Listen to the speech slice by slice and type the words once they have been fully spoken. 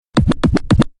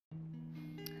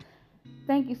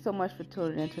Thank you so much for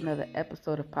tuning in to another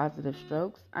episode of Positive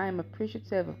Strokes. I am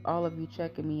appreciative of all of you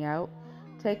checking me out,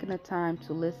 taking the time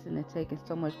to listen and taking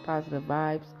so much positive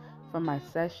vibes from my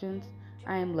sessions.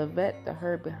 I am Lavette, the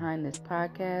herb behind this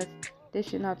podcast,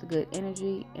 dishing out the good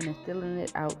energy and instilling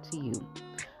it out to you.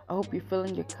 I hope you're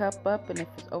filling your cup up, and if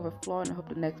it's overflowing, I hope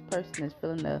the next person is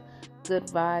feeling the good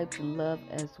vibes and love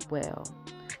as well.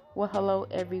 Well, hello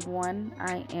everyone.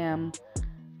 I am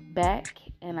back,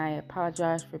 and I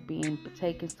apologize for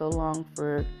taking so long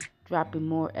for dropping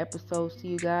more episodes to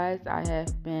you guys. I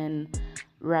have been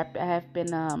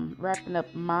wrapping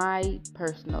up my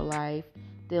personal life,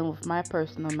 dealing with my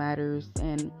personal matters,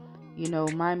 and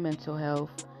my mental health.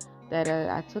 That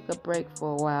I took a break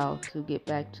for a while to get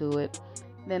back to it.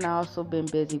 Then I also been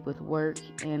busy with work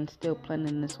and still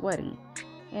planning this wedding,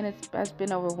 and it's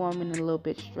been overwhelming and a little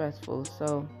bit stressful.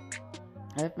 So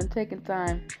I've been taking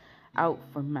time out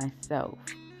for myself.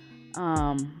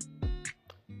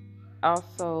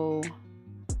 Also,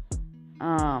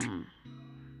 I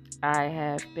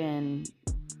have been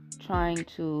trying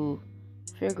to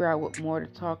figure out what more to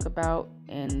talk about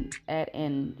and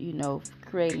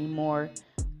creating more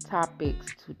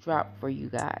topics to drop for you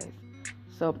guys.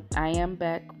 So I am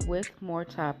back with more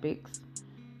topics,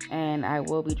 and I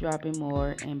will be dropping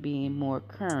more and being more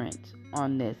current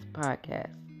on this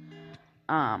podcast.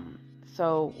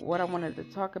 So what I wanted to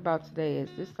talk about today is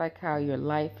just like how your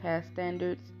life has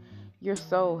standards, your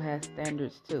soul has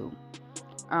standards too.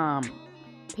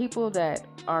 People that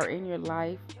are in your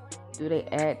life, do they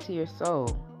add to your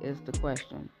soul is the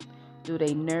question. Do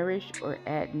they nourish or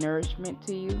add nourishment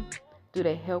to you? Do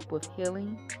they help with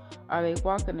healing? Are they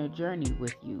walking a journey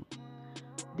with you?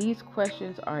 These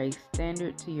questions are a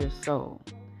standard to your soul.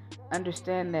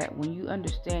 Understand that when you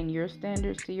understand your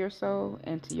standards to your soul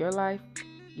and to your life,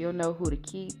 you'll know who to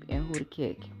keep and who to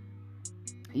kick.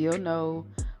 You'll know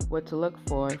what to look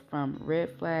for, from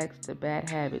red flags to bad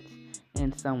habits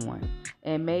in someone,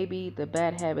 and maybe the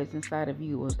bad habits inside of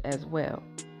you as well.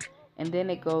 And then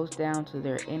it goes down to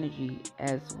their energy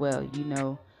as well.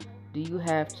 Do you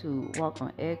have to walk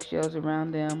on eggshells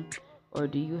around them, or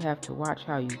do you have to watch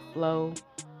how you flow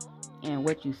and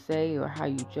what you say or how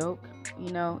you joke?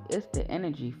 It's the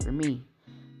energy for me.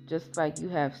 Just like you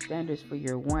have standards for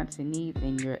your wants and needs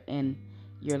in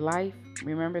your life,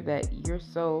 remember that your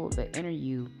soul, the inner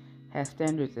you, has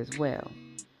standards as well.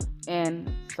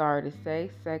 And sorry to say,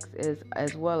 sex is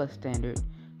as well a standard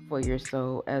for your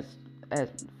soul as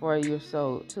for your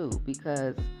soul too,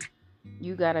 because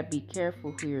you gotta be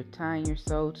careful who you're tying your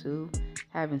soul to.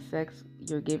 Having sex,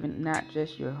 you're giving not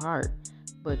just your heart,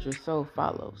 but your soul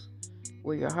follows.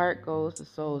 Where your heart goes, the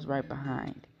soul is right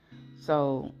behind.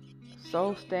 So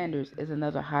soul standards is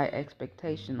another high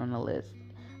expectation on the list,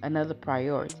 another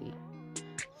priority.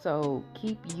 So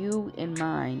keep you in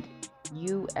mind,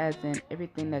 you as in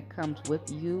everything that comes with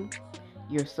you,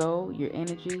 your soul, your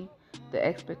energy, the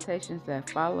expectations that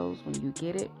follows when you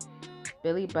get it.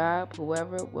 Billy Bob,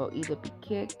 whoever, will either be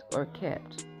kicked or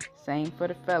kept. Same for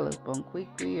the fellas,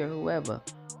 Bonquiqui or whoever,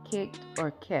 kicked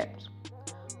or kept.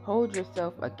 Hold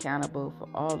yourself accountable for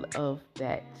all of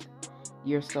that.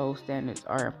 Your soul standards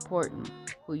are important.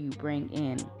 Who you bring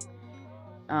in,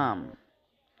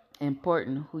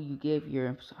 important. Who you give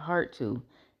your heart to,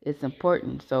 it's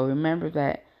important. So remember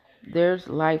that there's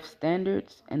life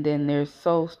standards and then there's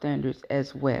soul standards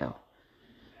as well.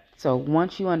 So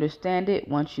once you understand it,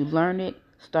 once you learn it,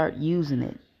 start using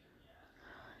it.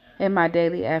 In my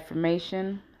daily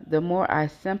affirmation, the more I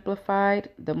simplified,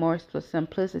 the more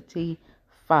simplicity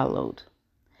followed.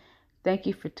 Thank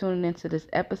you for tuning into this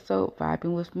episode,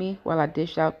 vibing with me while I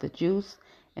dish out the juice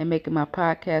and making my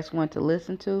podcast one to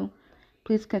listen to.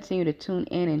 Please continue to tune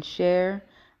in and share.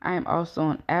 I am also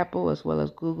on Apple as well as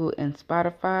Google and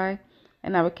Spotify.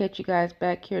 And I will catch you guys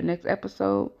back here next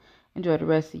episode. Enjoy the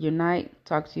rest of your night.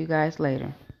 Talk to you guys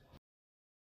later.